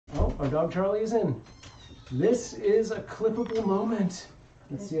Our dog Charlie is in. This is a clippable moment.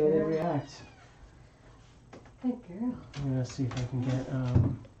 Let's see how they react. Good girl. I'm gonna see if I can get.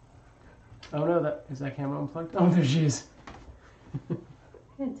 Oh no, is that camera unplugged? Oh, there she is. Good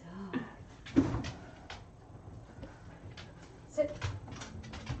dog. Sit.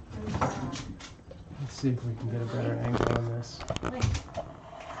 Let's see if we can get a better angle on this. Like.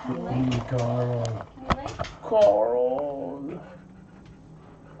 Carl. You like? Carl.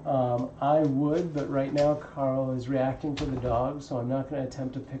 I would, but right now Carl is reacting to the dog, so I'm not going to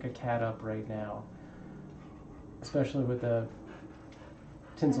attempt to pick a cat up right now. Especially with the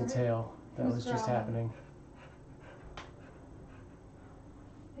tinsel tail that was just happening. I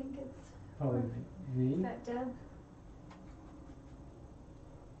think it's Probably V. Is that Deb?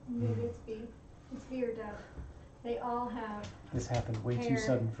 Maybe it's B. It's V or Deb. They all have This happened way too hair.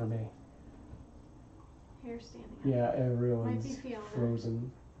 sudden for me. Hair standing up. Yeah, everyone's Might be feeling it.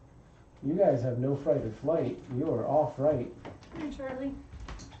 frozen. You guys have no fright or flight. You are off right. Hi, Charlie.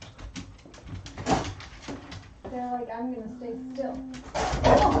 They're like, I'm gonna stay still.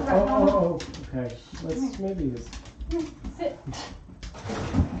 Oh, okay. Let's maybe just. Sit.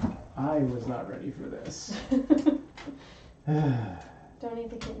 I was not ready for this. Don't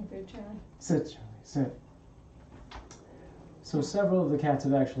eat the kitten food, Charlie. Sit, Charlie, sit. So several of the cats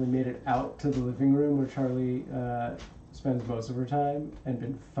have actually made it out to the living room where Charlie spends most of her time and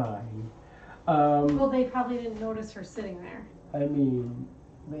been fine. Well, they probably didn't notice her sitting there. I mean,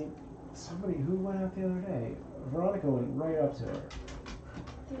 somebody who went out the other day, Veronica went right up to her.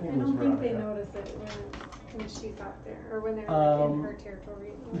 I don't think they noticed it when she got there, or when they were like in her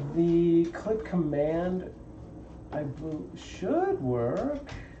territory. The click command, I believe, should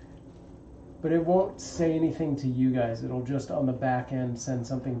work, but it won't say anything to you guys. It'll just on the back end send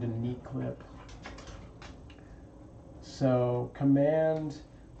something to neat clip. So command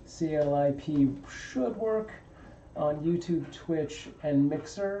CLIP should work on YouTube, Twitch, and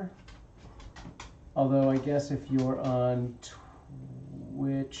Mixer. Although I guess if you're on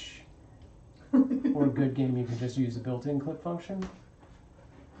Twitch or Good Game, you can just use the built-in clip function. Oh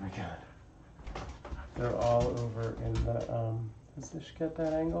my god. They're all over in the, does this get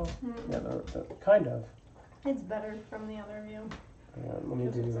that angle? Yeah, they're kind of. It's better from the other view. Yeah, let me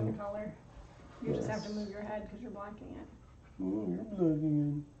do it's in color. You just have to move your head because you're blocking it. Oh, you're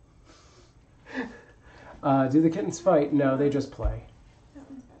blocking it. Do the kittens fight? No, they just play. That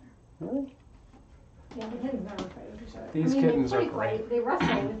one's better. Really? Yeah, the kittens never fight with each other. These kittens are great. They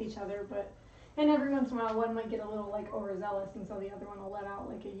wrestle with each other, but and every once in a while one might get a little like overzealous, and so the other one will let out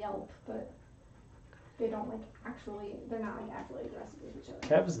like a yelp, but they don't like actually. They're not like actually aggressive with each other.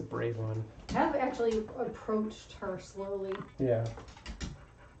 Kev is the brave one. Kev actually approached her slowly. Yeah.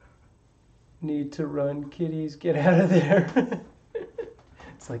 Need to run, kitties, get out of there.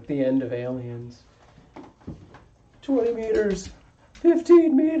 It's like the end of Aliens. 20 meters,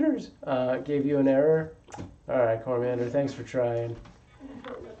 15 meters. Gave you an error? Alright, Cormander, thanks for trying. I'm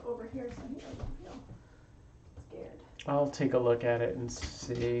gonna look over here so he doesn't feel scared. I'll take a look at it and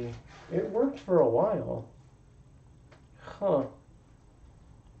see. It worked for a while. Huh.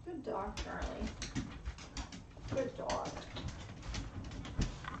 Good dog, Charlie. Good dog.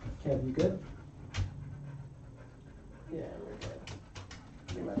 Kev, you good? Yeah, we're good.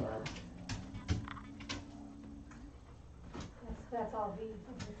 Give me my arm. That's all V. You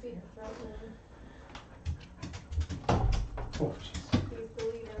can see her throat moving. Oh, jeez. He's the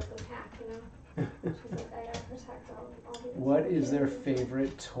leader of the pack, you know? She's like, I gotta protect all these. What is their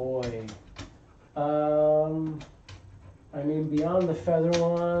favorite toy? I mean, beyond the feather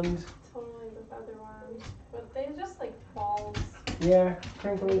wand. Totally the feather wand. But they just like balls. Yeah,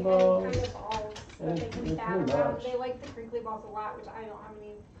 crinkly balls. Kind of balls that they can bat around. They like the crinkly balls a lot, which I don't have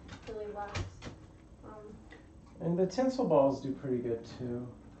any really left. And the tinsel balls do pretty good too.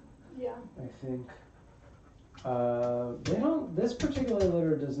 Yeah. I think. They don't. This particular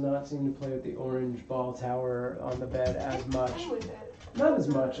litter does not seem to play with the orange ball tower on the bed as much. Play with it. Not as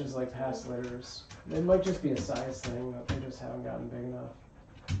much as like past litters. It might just be a size thing that they just haven't gotten big enough.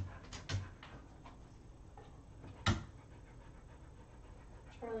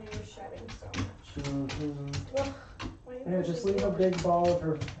 Charlie, you're shedding so much. Mm-hmm. Ugh, Yeah, just leave a big ball of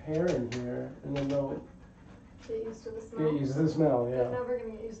her hair in here, and then they'll get used to the smell. get used to the smell. Yeah. They're never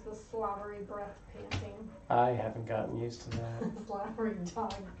gonna get used to the slobbery breath panting. I haven't gotten used to that. Slobbery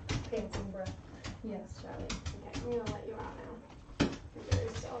dog panting breath. Yes, Charlie. Okay, I'm gonna let you out now. You're very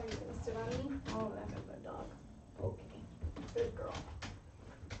still. You're gonna sit on me. Oh, that's a good dog. Okay, good girl.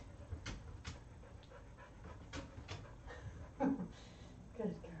 Good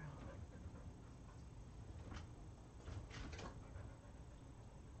girl.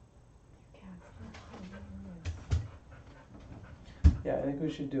 Yeah, I think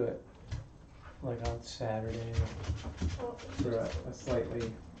we should do it like on Saturday for a slightly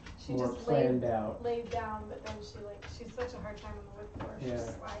more planned out. Laid down, but then she's such a hard time on the wood floor. She Yeah.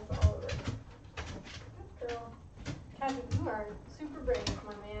 just slides all over. Good girl. Kevin, you are super brave,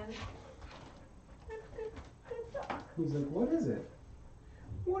 my man. Good dog. He's like, what is it?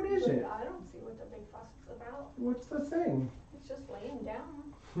 What is Like, it? I don't see what the big fuss is about. What's the thing? It's just laying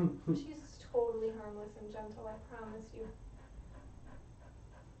down. She's totally harmless and gentle, I promise you.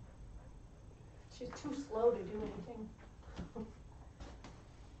 She's too slow to do anything.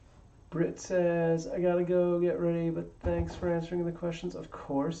 Britt says, I gotta go get ready, but thanks for answering the questions. Of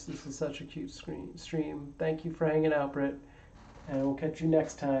course, this is such a cute stream. Thank you for hanging out, Britt. And we'll catch you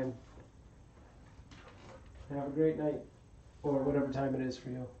next time. Have a great night. Or whatever time it is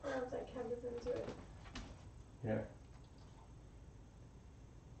for you. I was like, Kevin's into it. Yeah.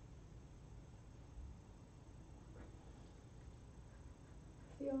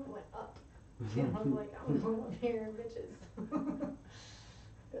 The other went up. You know, I'm like, I'm over here, bitches.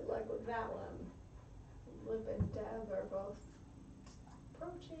 Good luck with that one. Lip and Deb are both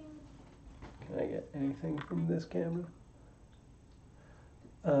approaching. Can I get anything from this camera?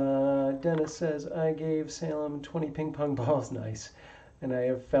 Dennis says, I gave Salem 20 ping pong balls. Nice. And I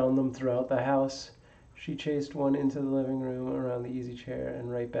have found them throughout the house. She chased one into the living room around the easy chair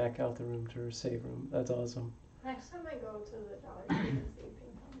and right back out the room to her save room. That's awesome. Next time I go to the Dollar Tree and see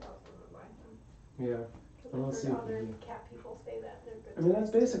ping pong balls, I'm gonna buy them. Yeah. Because I've heard other cat people say that they're good. I mean, that's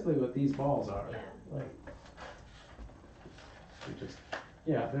basically what these balls are. Yeah. Like, they're just,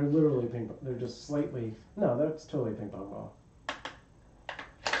 yeah, they're literally ping pong. They're just slightly, no, that's totally a ping pong ball.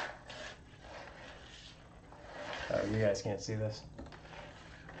 Oh, you guys can't see this.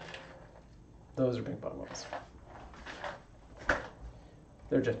 Those are ping pong balls.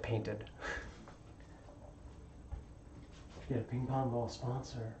 They're just painted. Get a ping pong ball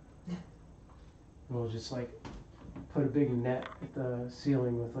sponsor. We'll just like put a big net at the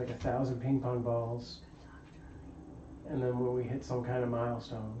ceiling with like 1,000 ping pong balls. And then when we hit some kind of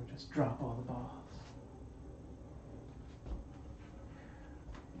milestone, we just drop all the balls.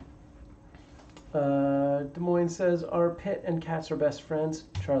 Des Moines says, our Pit and cats are best friends.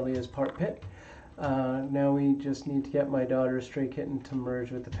 Charlie is part Pit. Now we just need to get my daughter's stray kitten to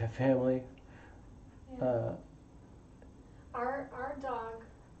merge with the pet family. Yeah. Our dog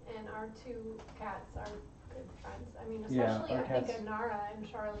and our two cats are good friends. I mean, especially I think Anara and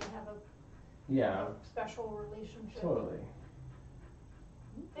Charlie have a special relationship. Totally.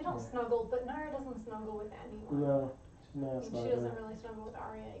 They don't snuggle, but Nara doesn't snuggle with anyone. No, she's not She doesn't really snuggle with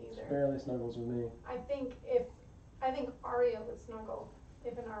Arya either. She barely snuggles with me. I think Arya would snuggle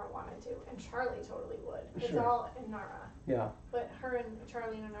if Anara wanted to, and Charlie totally would. It's all Anara. Yeah. But her and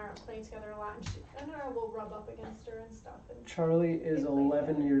Charlie and Anara play together a lot, and Anara will rub up against her and stuff. And Charlie is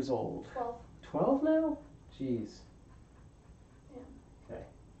 11 years old. 12. 12 now? Jeez. Yeah. Okay.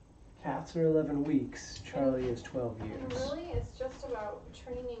 Cats are 11 weeks. Charlie is 12 years. And really, it's just about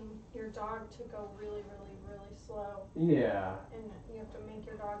training your dog to go really, really, really slow. Yeah. And you have to make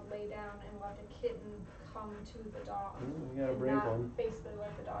your dog lay down and let the kitten come to the dog. We got a brave one. Basically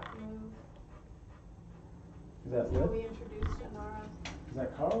let the dog move. Is that That's how Lip? we introduced Anara. Is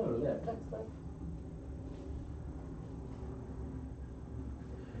that Carl or Lip? That's Lip.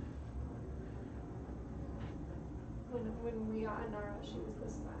 When we got Anara, she was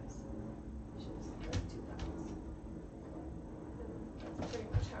this size. She was like 2 pounds. And that's pretty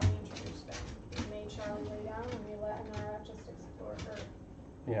much how we introduced them. We made Charlie lay down and we let Anara just explore her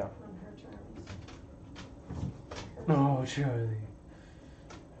on her terms. Oh, Charlie.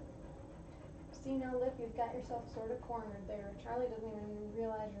 See now, Lip, you've got yourself sort of cornered there. Charlie doesn't even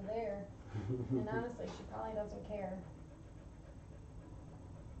realize you're there. And honestly, she probably doesn't care.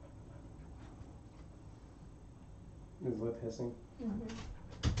 Is Lip hissing? Mm-hmm.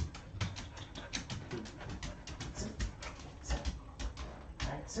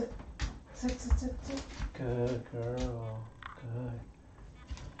 Alright, sit. Sit. Good girl. Good.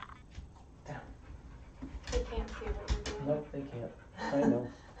 Down. They can't see what you're doing. Nope, they can't. I know.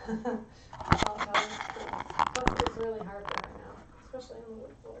 It's really hard for her now, especially on the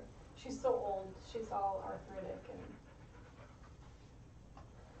wood floor. She's so old. She's all arthritic and.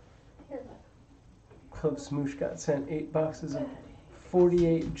 Here, look. Club Smoosh got sent 8 boxes of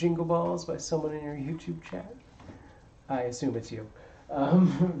 48 Jingle Balls by someone in your YouTube chat. I assume it's you.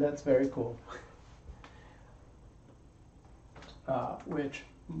 That's very cool. Which,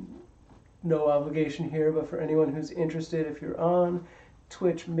 no obligation here, but for anyone who's interested, if you're on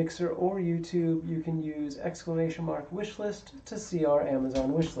Twitch, Mixer, or YouTube, you can use !wishlist to see our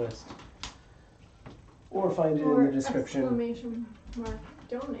Amazon wishlist. Or find it in the description. Mark,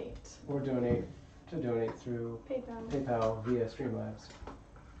 donate. Or donate through PayPal via Streamlabs.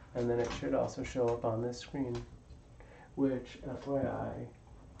 And then it should also show up on this screen, which, FYI,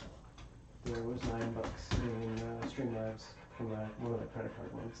 there was $9 in Streamlabs from one of the credit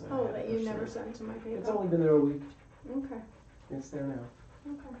card ones. Oh, that you never sent to my PayPal? It's only been there a week. Okay. It's there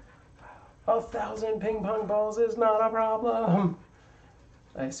now. Okay. 1,000 ping pong balls is not a problem.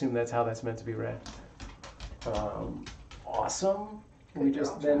 I assume that's how that's meant to be read. Awesome. Good We girl,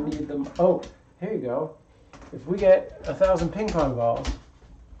 just then child. need them. Oh, here you go. If we get 1,000 ping pong balls,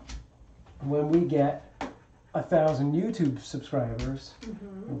 when we get 1,000 YouTube subscribers,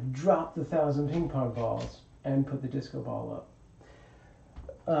 we'll drop the 1,000 ping pong balls and put the disco ball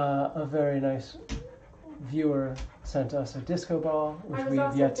up. A very nice viewer sent us a disco ball, which I was we've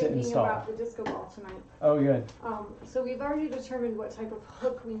also yet to thinking install. about the disco ball tonight. Oh, good. So we've already determined what type of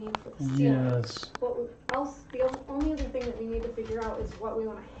hook we need for the ceiling. Yes. The only other thing that we need to figure out is what we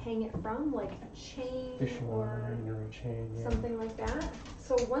want to hang it from, like a chain Fishing or line or a chain, yeah. something like that.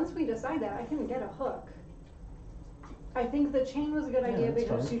 So once we decide that, I can get a hook. I think the chain was a good idea that's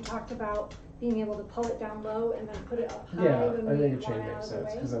because fine. you talked about being able to pull it down low and then put it up high Yeah, when I we think a want chain out makes of the sense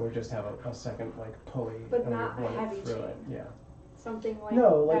way. because then we just have a second like pulley But and we not a run heavy it through chain. it. Yeah. Something like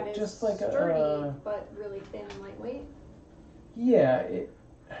No, that like is just like sturdy but really thin and lightweight. Yeah, it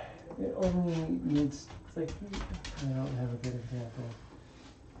only needs like I don't have a good example.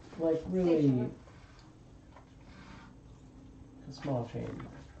 Like really Stationary. a small chain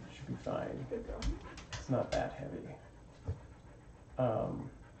should be fine. Good girl. It's not that heavy.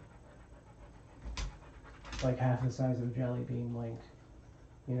 Like half the size of a jelly bean link.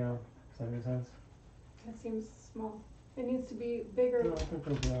 You know? Does that make sense? That seems small. It needs to be bigger. No, I think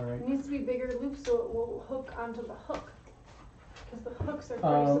they'll be alright. It needs to be bigger loops so it will hook onto the hook. Because the hooks are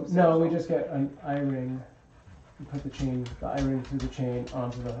pretty substantial. No, we just get an eye-ring. You put the eye-ring through the chain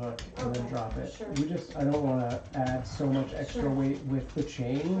onto the hook and then Okay, drop it. sure. I don't want to add so much extra Sure. weight with the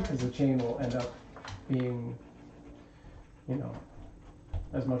chain because the chain will end up being,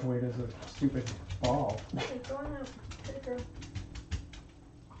 as much weight as a stupid ball. Okay, go on out. Good girl.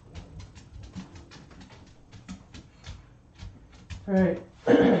 Alright,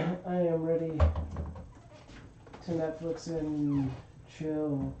 I am ready to Netflix and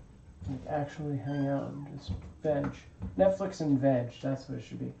chill, like actually hang out and just veg. Netflix and veg, that's what it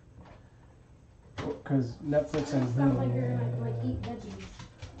should be. Because Netflix and Sound like you're gonna like eat veggies.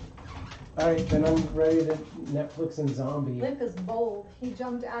 Alright, then I'm ready to Netflix and zombie. Lip is bold. He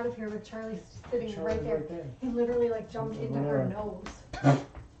jumped out of here with Charlie sitting Charlie's right there. right there. He literally like jumped into her nose.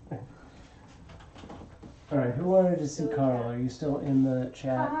 Alright, who wanted to see Silly Carl? cat. Are you still in the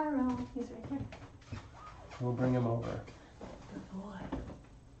chat? Carl, he's right here. We'll bring him over. Good boy.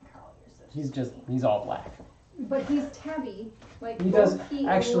 Carl, you're so He's all black. But he's tabby. Like He does, both he and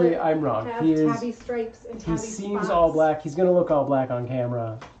actually, Lip I'm wrong. have He is, tabby stripes and he tabby seems spots. all black. He's gonna look all black on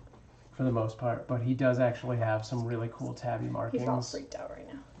camera for the most part, but he does actually have some really cool tabby markings. He's all freaked out right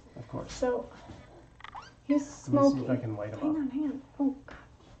now. Of course. So he's Let me smoky. see if I can light him Hang up. on, hang on. Oh God.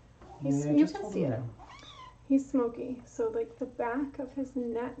 He's, Yeah, you just can hold see him it. down. He's smoky. So like the back of his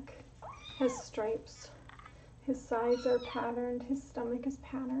neck has stripes. His sides are patterned. His stomach is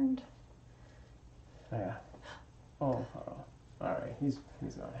patterned. Yeah. Oh, alright. He's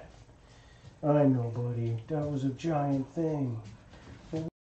not happy. I know, buddy. That was a giant thing.